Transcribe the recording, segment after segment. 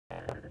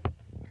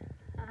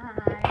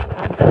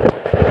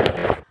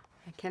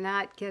I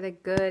cannot get a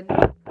good.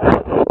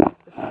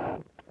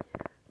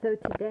 So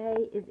today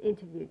is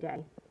interview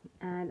day,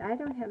 and I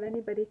don't have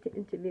anybody to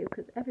interview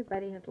because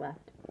everybody has left.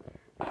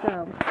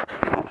 So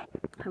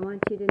I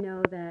want you to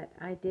know that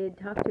I did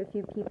talk to a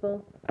few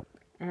people,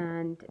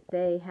 and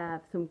they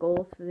have some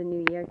goals for the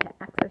new year to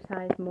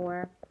exercise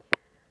more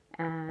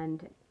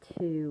and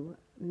to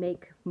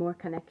make more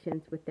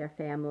connections with their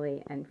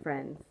family and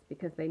friends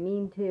because they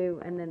mean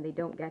to and then they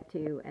don't get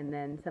to, and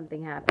then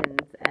something happens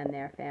and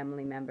their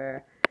family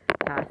member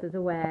passes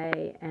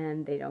away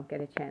and they don't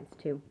get a chance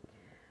to.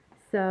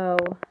 So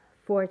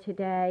for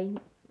today,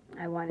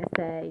 I want to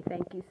say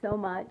thank you so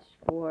much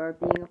for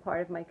being a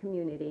part of my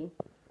community,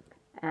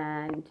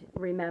 and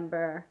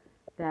remember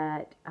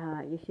that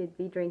you should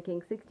be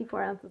drinking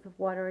 64 ounces of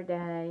water a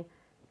day.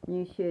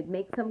 You should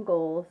make some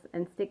goals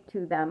and stick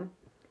to them,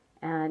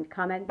 and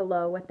comment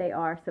below what they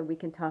are so we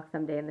can talk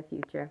someday in the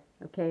future.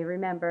 Okay,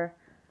 remember,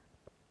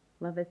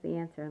 love is the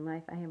answer in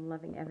life. I am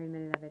loving every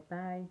minute of it.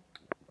 Bye.